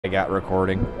I got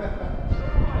recording.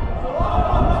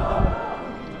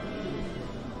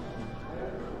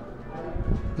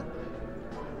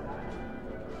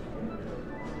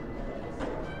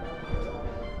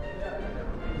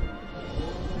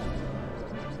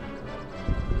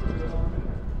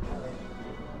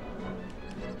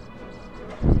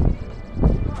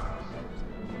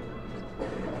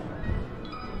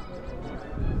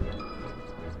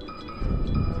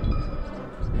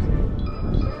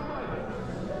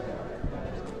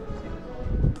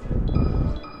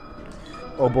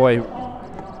 Oh boy,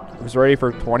 who's ready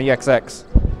for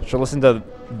 20XX? Should listen to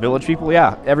Village People?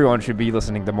 Yeah, everyone should be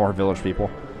listening to more Village People.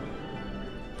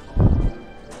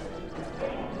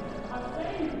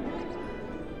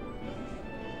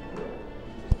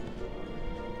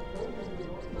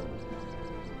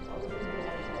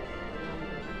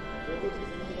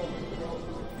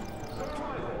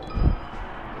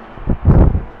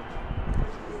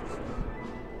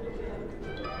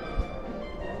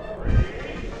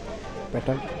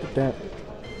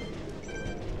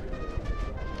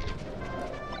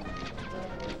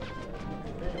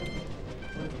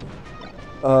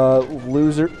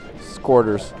 Loser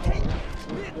quarters.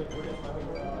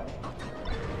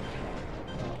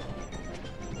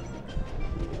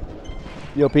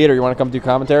 Yo, Peter, you want to come do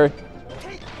commentary?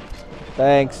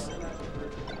 Thanks.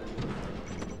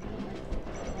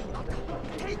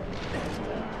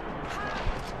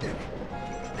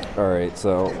 All right,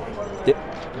 so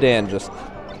Dan just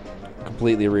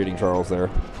completely reading Charles there.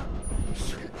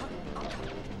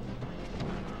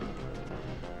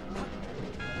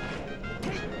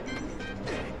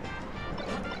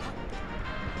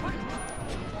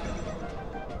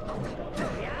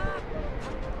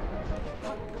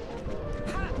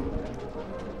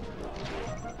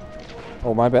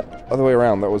 Oh, my bad. Other way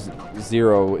around. That was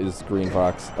 0 is Green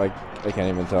Fox. I can't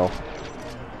even tell.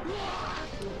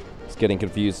 Just getting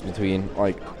confused between,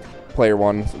 like, player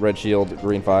 1's Red Shield,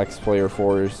 Green Fox, player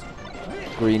 4's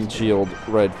Green Shield,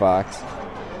 Red Fox.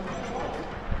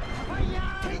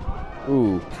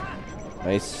 Ooh.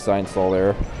 Nice sign stall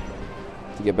there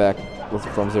to get back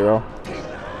from 0.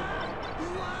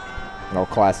 No,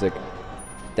 classic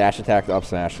dash attack to up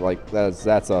smash. Like,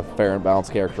 that's a fair and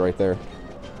balanced character right there.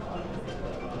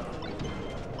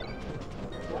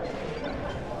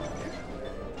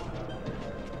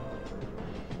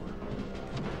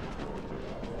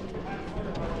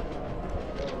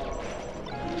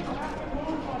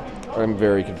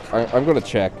 I'm going to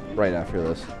check right after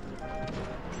this.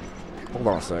 Hold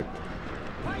on a sec.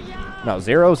 No,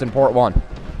 0's in port 1.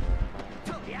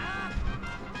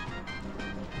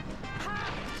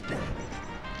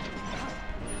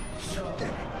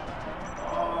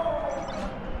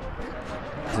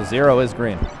 So 0 is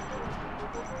green.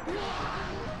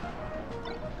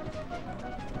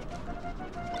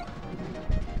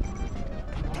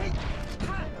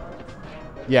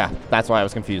 Yeah, that's why I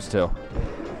was confused too.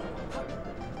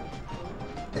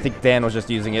 I think Dan was just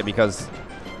using it because,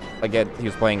 again, he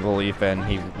was playing Leaf and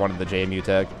he wanted the JMU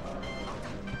tag.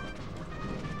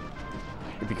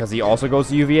 Because he also goes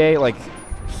to UVA, like...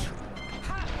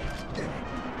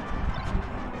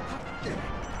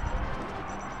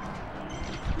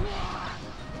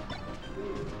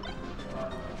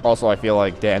 Also, I feel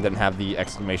like Dan didn't have the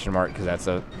exclamation mark because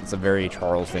it's a very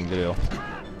Charles thing to do.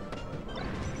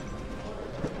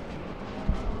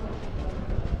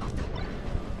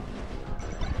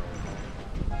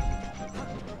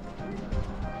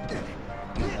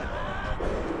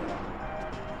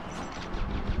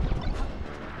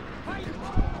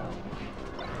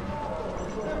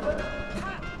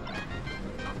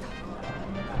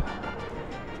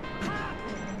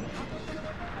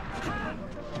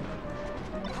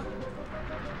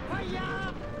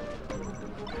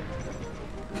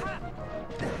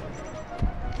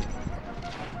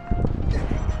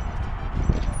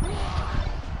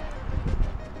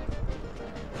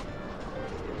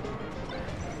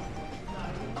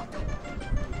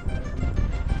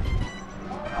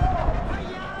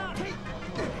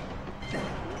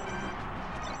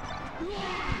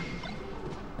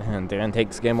 And Dan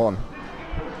takes game 1.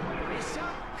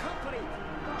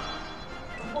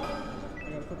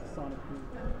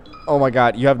 Oh my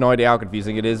god, you have no idea how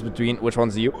confusing it is between which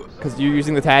one's you. Because you're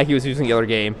using the tag, he was using the other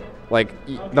game. Like,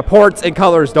 the ports and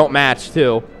colors don't match,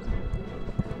 too.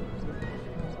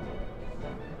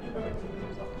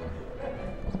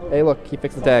 Hey, look, he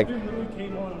fixed the tag.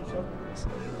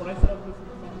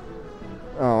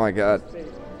 Oh my god.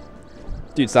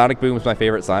 Dude, Sonic Boom is my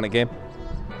favorite Sonic game.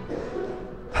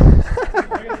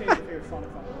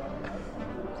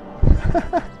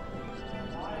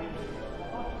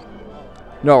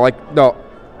 No, like, no.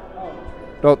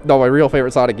 No, no, my real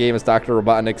favorite Sonic game is Dr.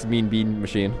 Robotnik's Mean Bean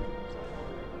Machine.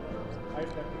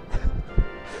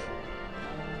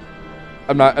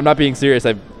 I'm not being serious.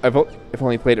 I've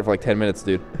only played it for like 10 minutes,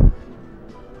 dude.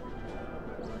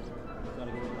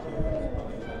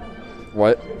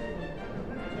 What?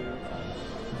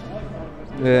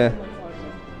 Yeah.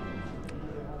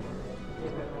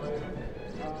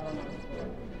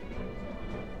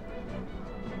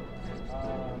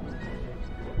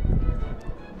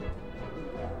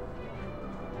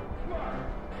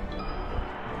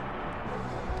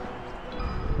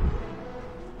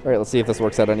 Alright, let's see if this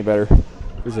works out any better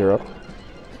for Zero.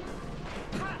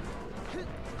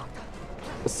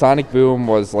 Sonic Boom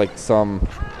was like some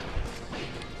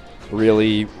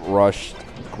really rushed,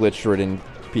 glitch-ridden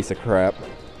piece of crap.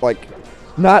 Like,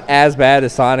 not as bad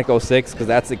as Sonic 06, because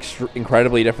that's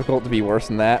incredibly difficult to be worse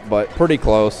than that, but pretty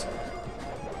close.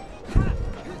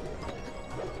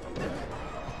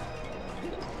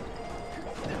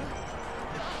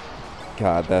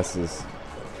 God, this is...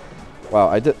 Wow,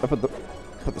 I put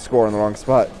the score in the wrong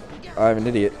spot. I'm an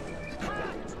idiot.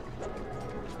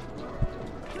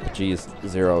 Jeez,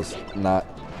 Zero's not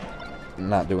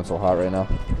doing so hot right now.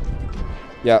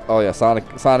 Yeah, oh yeah, Sonic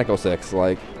 06,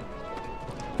 like,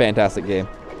 fantastic game.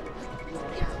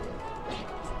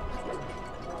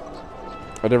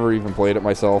 I never even played it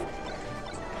myself.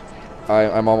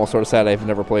 I'm almost sort of sad I've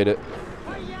never played it.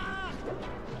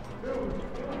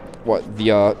 What,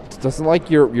 the doesn't like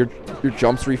your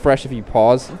jumps refresh if you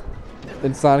pause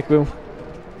in Sonic Boom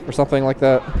or something like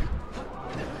that?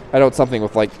 I know it's something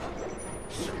with like,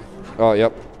 oh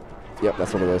yep,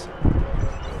 that's what it is.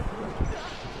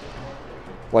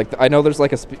 Like, I know there's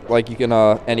like like you can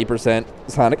any percent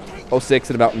Sonic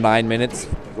 06 in about 9 minutes,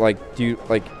 like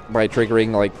by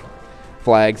triggering like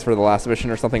flags for the last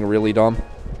mission or something really dumb.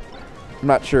 I'm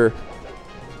not sure.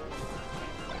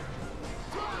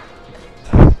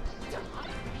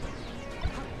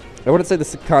 I wouldn't say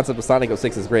the concept of Sonic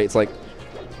 06 is great. It's like,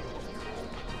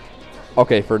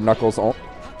 okay, for Knuckles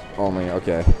only,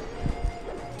 okay.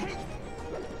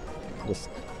 Just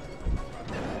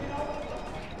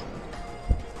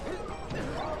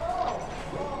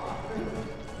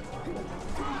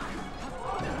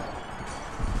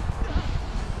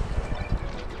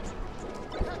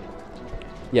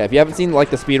yeah, if you haven't seen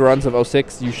like the speedruns of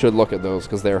 06, you should look at those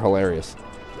because they're hilarious.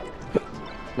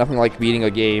 Nothing like beating a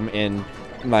game in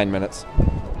 9 minutes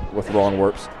with wrong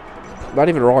warps. Not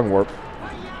even wrong warp.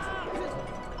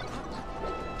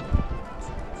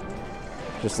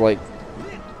 Just like...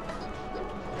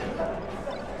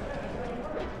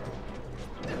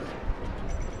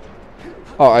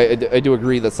 Oh, I do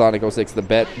agree that Sonic 06,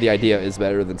 the idea is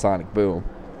better than Sonic Boom.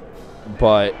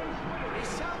 But I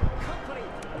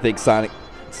think Sonic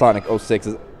 06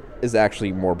 is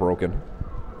actually more broken.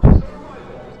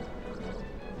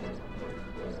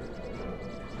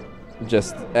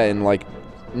 Just, and like,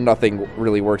 nothing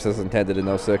really works as intended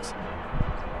in 06.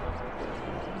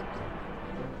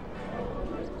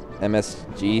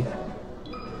 MSG.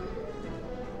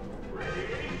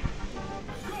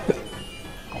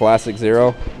 Classic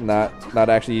Zero. Not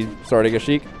actually starting a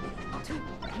Sheik.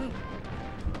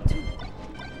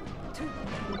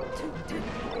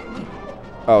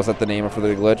 Oh, is that the name for the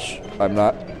glitch? I'm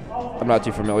not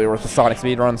too familiar with the Sonic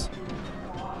speedruns.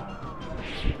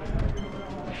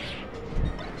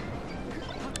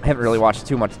 I haven't really watched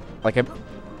too much, like, I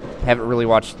haven't really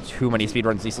watched too many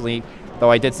speedruns recently,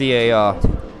 though I did see a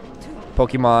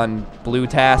Pokemon Blue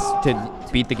task to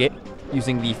beat the game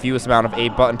using the fewest amount of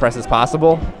 8 button presses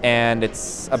possible, and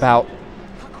it's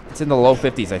in the low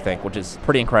 50s, I think, which is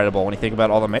pretty incredible when you think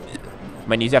about all the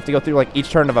menus you have to go through. Like,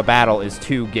 each turn of a battle is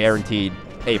 2 guaranteed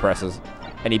 8 presses,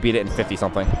 and he beat it in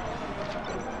 50-something.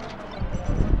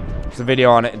 There's a video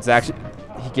on it. It's actually,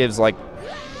 he gives, like,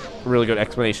 a really good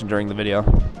explanation during the video.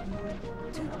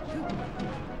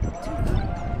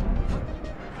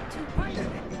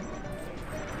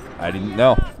 I didn't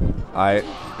know. I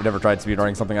never tried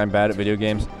speedrunning something. I'm bad at video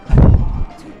games.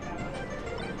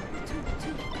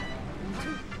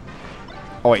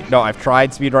 Oh wait, no, I've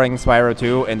tried speedrunning Spyro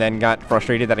 2 and then got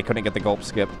frustrated that I couldn't get the gulp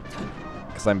skip.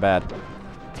 Because I'm bad.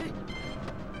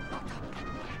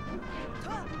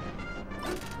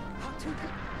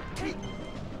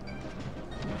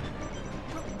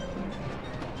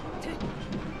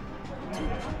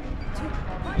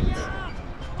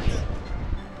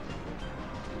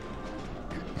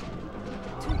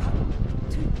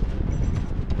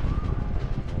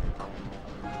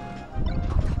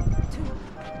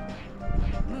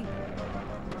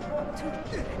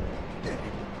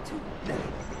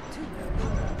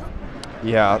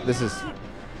 Yeah, this is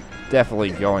definitely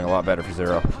going a lot better for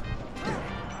Zero.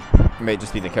 It may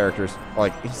just be the characters.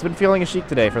 Like, he's been feeling a Sheik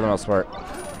today for the most part.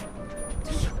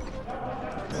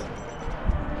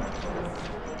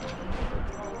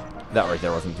 That right there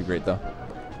wasn't too great, though.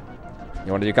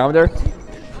 You want to do commentary? Do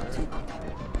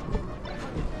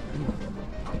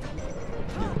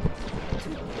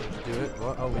it?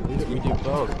 What? Oh, we do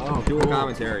both. Oh, Do cool. a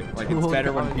commentary. Like, Cool it's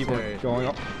better when people commentary. are going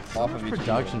off of each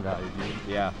Production value, dude.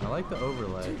 Yeah. I like the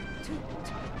overlay.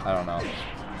 I don't know.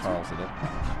 Charles did it.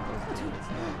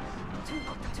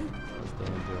 What's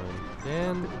Dan doing?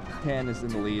 Dan. Dan is in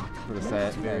the lead for the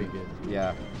set. Very good.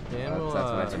 Yeah. Dan will. That's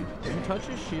what I think. If you touch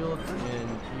his shield, and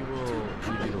he will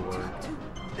leave you to work.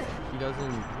 He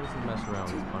doesn't mess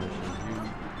around with punishes.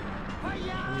 I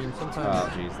mean, sometimes. Oh,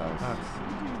 jeez,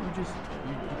 that was.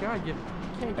 You gotta give. You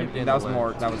can't give Dan that was the ledge.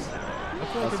 more. That was. I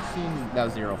feel like I've seen. That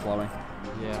was zero flowing.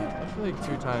 Yeah, I feel like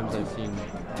 2 times I've seen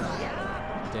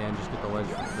Dan just get the ledge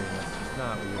for free. That's just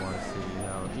not what you want to see, you know.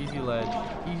 Easy ledge,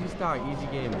 easy stock, easy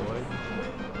game, boys.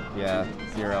 Yeah,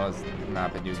 zero has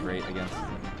not been doing great against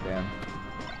Dan.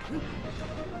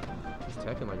 He's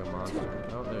teching like a monster.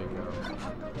 Oh, there you go.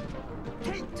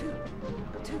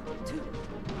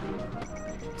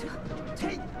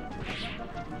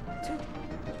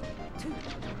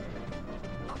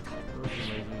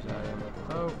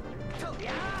 Oh.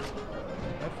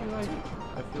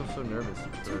 I feel so nervous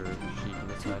for Sheik in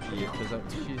this match because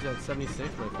she's at 76,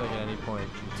 but I feel like at any point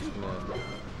she's just gonna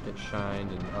get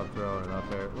shined and up throw and up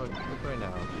air. Look right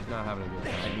now, she's not having a good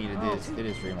time. I mean, it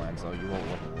is Dreamland, so you won't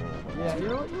look. Yeah, you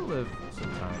know what? You'll live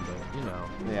some time, but you know.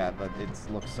 Yeah, but it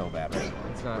looks so bad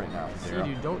It's not right now. See, Zero.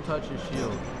 dude, don't touch his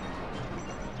shield.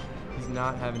 He's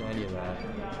not having any of that.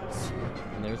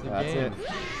 And there's the game. That's it.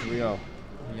 Here we go.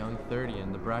 Young 30,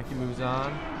 and the bracket moves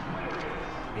on.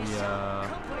 The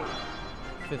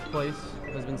 5th place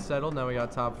has been settled. Now we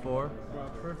got top 4.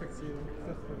 Wow, perfect season.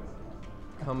 5th place.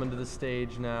 Coming to the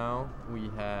stage now, we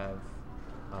have.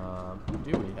 Who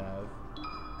do we have?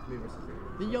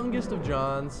 The youngest of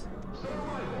Johns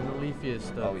and the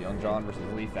leafiest of Oh, Young John versus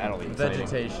Leaf. That'll be exciting.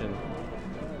 vegetation.